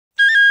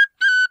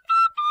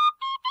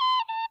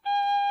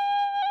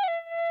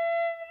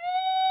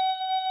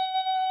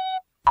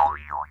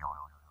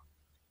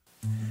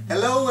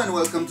Hello and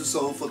welcome to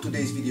Solve for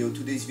today's video.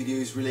 Today's video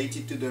is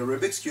related to the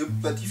Rubik's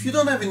Cube, but if you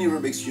don't have any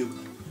Rubik's Cube,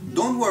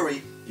 don't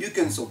worry, you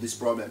can solve this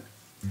problem.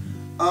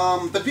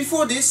 But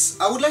before this,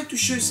 I would like to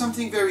show you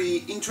something very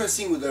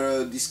interesting with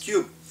this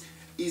cube,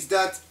 is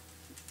that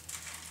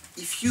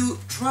if you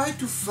try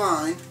to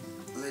find,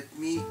 let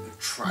me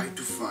try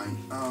to find,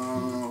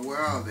 where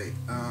are they?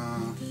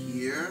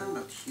 Here,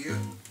 not here.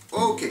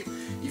 Okay,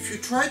 if you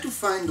try to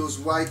find those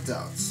white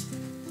dots,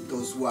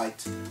 those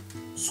white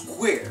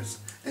squares,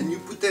 and you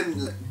put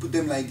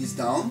them like this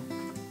down,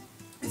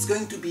 it's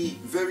going to be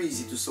very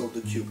easy to solve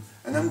the cube,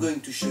 and I'm going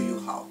to show you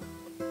how.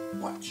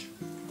 Watch.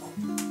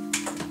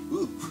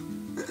 Ooh.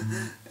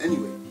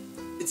 Anyway,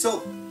 it's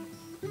solved.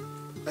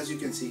 As you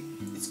can see,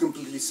 it's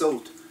completely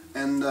solved,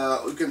 and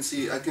you can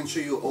see I can show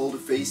you all the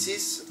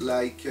faces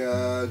like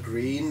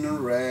green,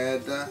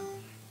 red,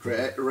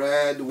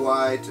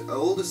 white,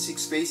 all the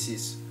 6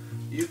 faces.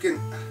 You can,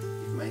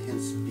 if my hand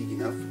is big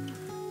enough,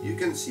 you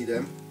can see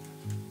them.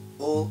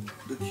 All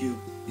the cube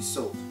is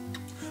solved.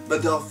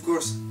 But of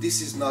course,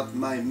 this is not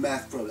my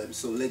math problem,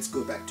 so let's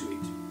go back to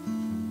it.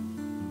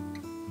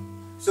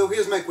 So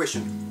here's my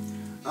question.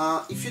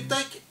 If you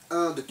take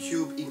the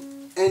cube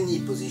in any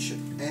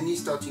position, any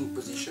starting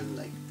position,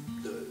 like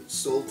the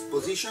solved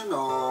position,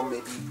 or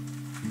maybe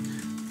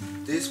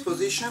this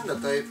position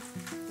that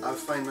I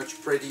find much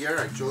prettier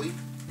actually,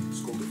 it's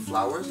called the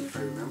flowers if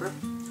I remember.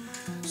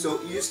 So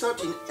you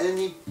start in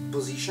any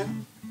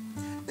position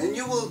and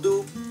you will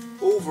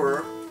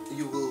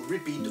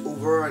repeat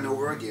over and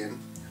over again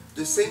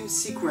the same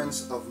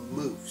sequence of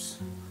moves,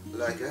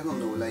 like, I don't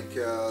know, like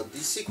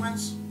this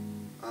sequence,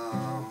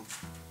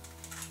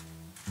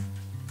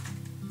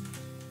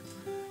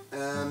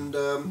 and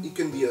it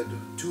can be a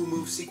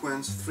 2-move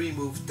sequence,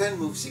 3-move,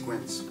 10-move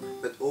sequence,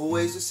 but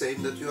always the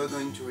same, that you are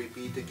going to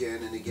repeat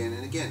again and again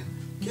and again.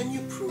 Can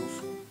you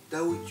prove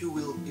that you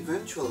will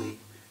eventually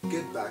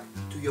get back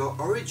to your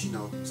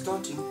original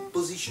starting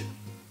position?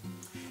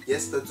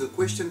 Yes, that's the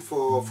question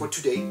for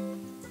today,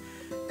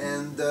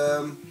 and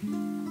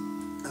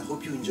I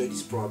hope you enjoyed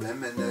this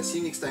problem, and see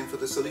you next time for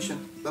the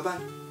solution. Bye bye.